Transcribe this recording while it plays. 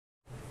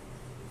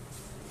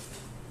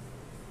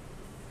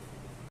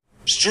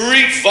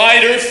Street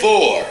Fighter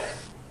 4.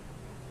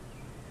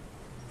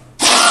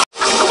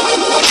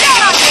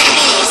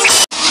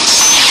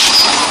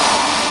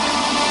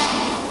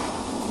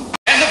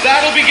 And the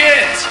battle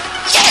begins.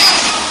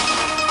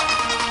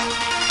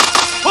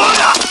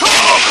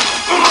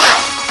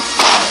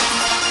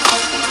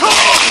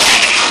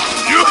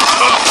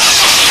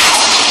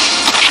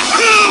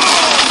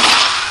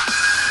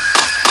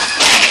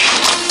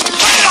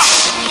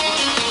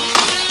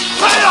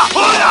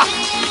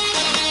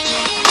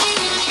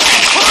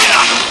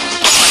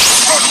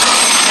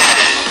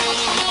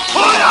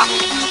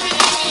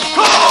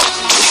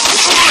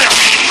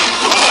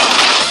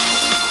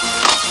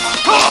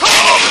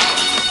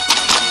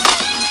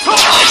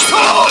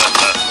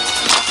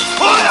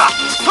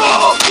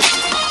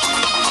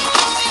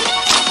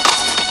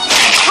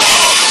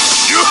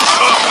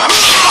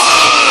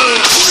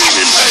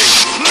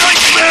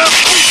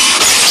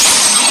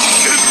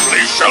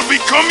 Shall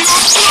become your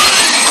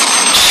slave!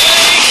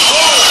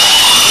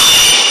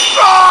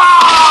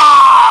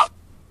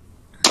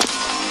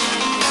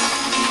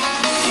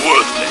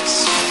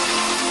 Worthless.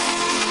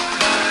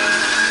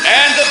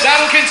 And the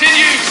battle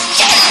continues.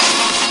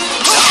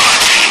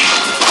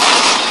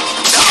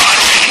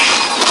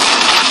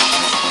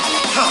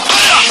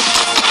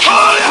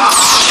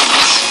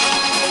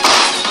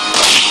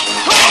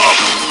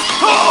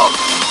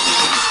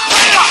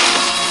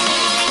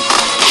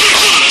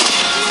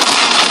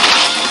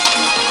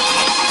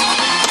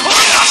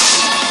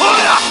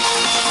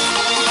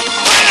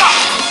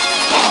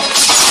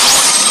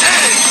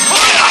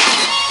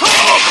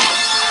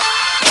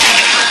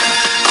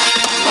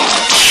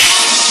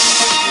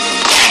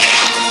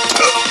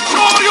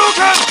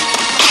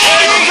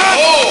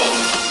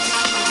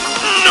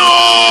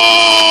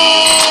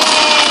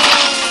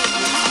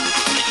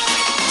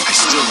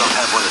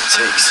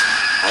 Takes.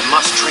 I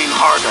must train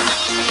harder.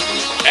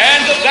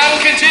 And the battle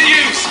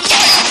continues.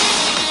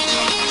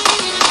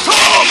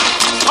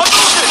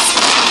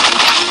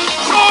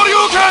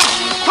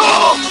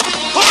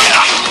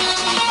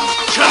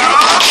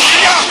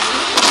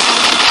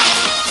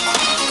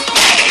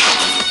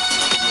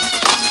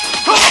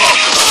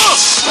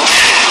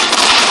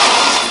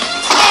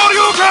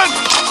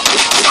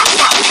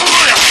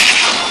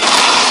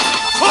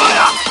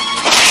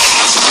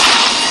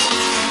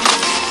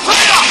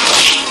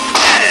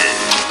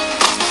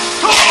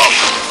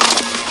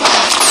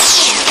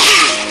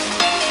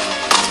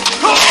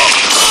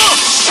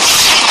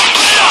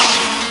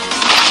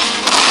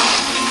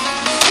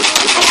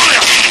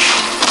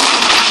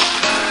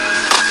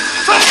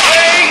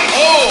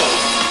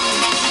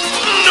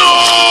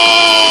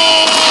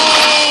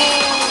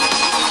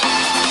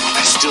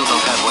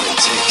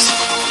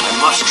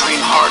 Train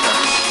harder.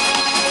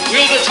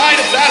 Will the tide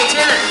of battle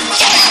turn?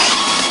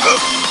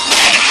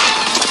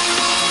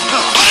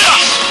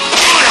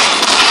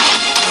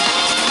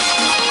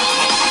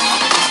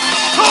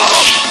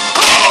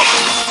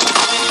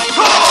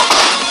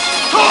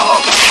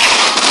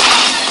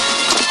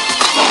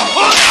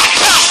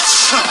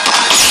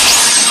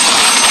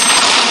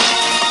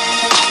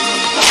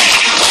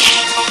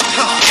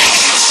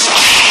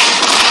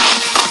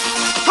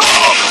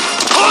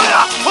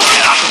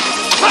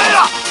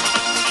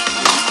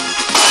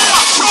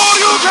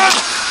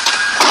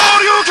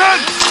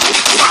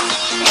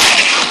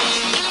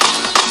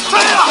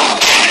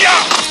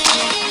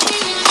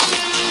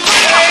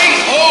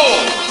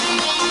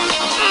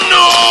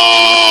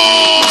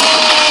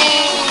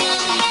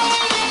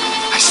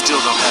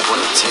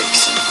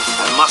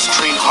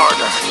 Train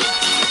harder.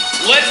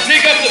 Let's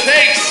pick up the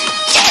pace.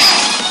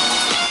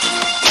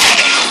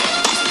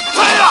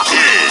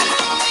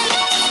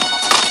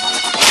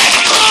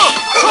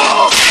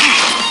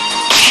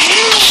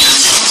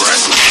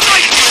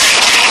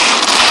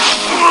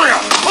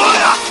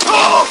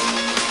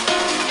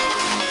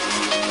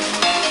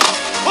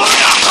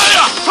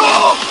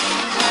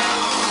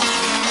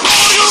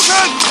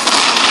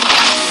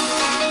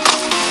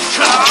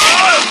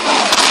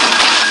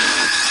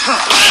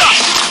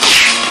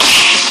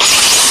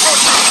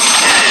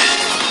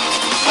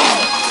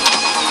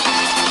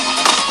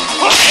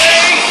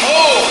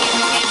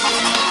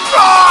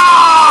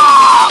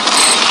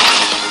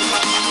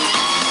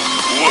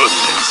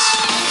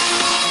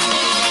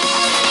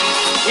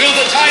 Will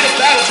the tide of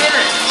battle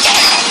turn?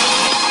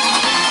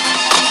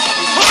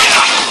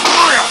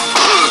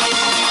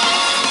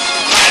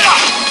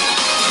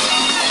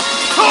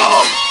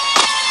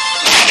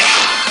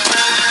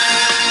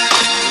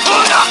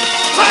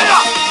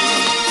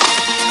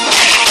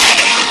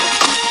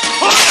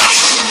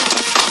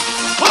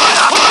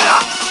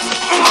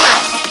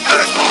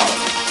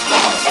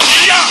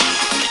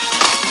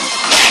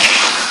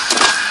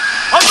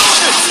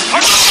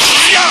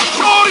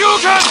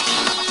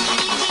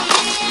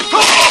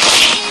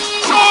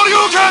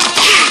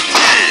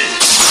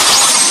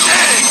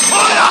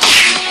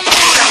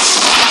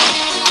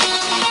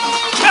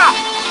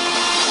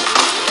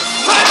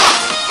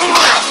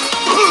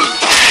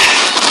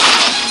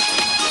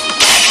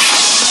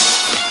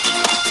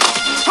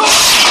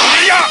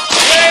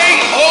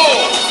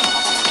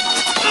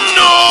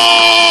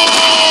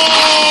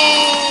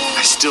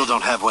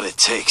 don't have what it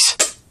takes.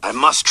 I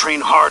must train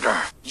harder.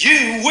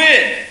 You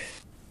win!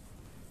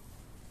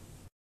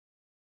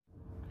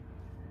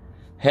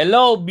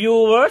 Hello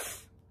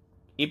viewers,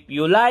 if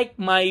you like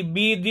my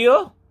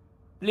video,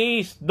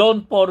 please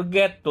don't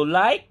forget to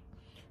like,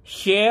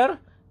 share,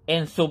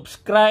 and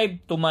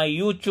subscribe to my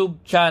YouTube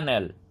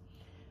channel.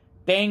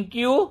 Thank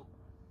you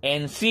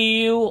and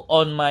see you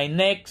on my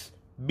next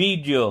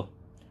video.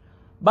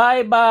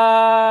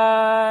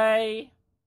 Bye-bye!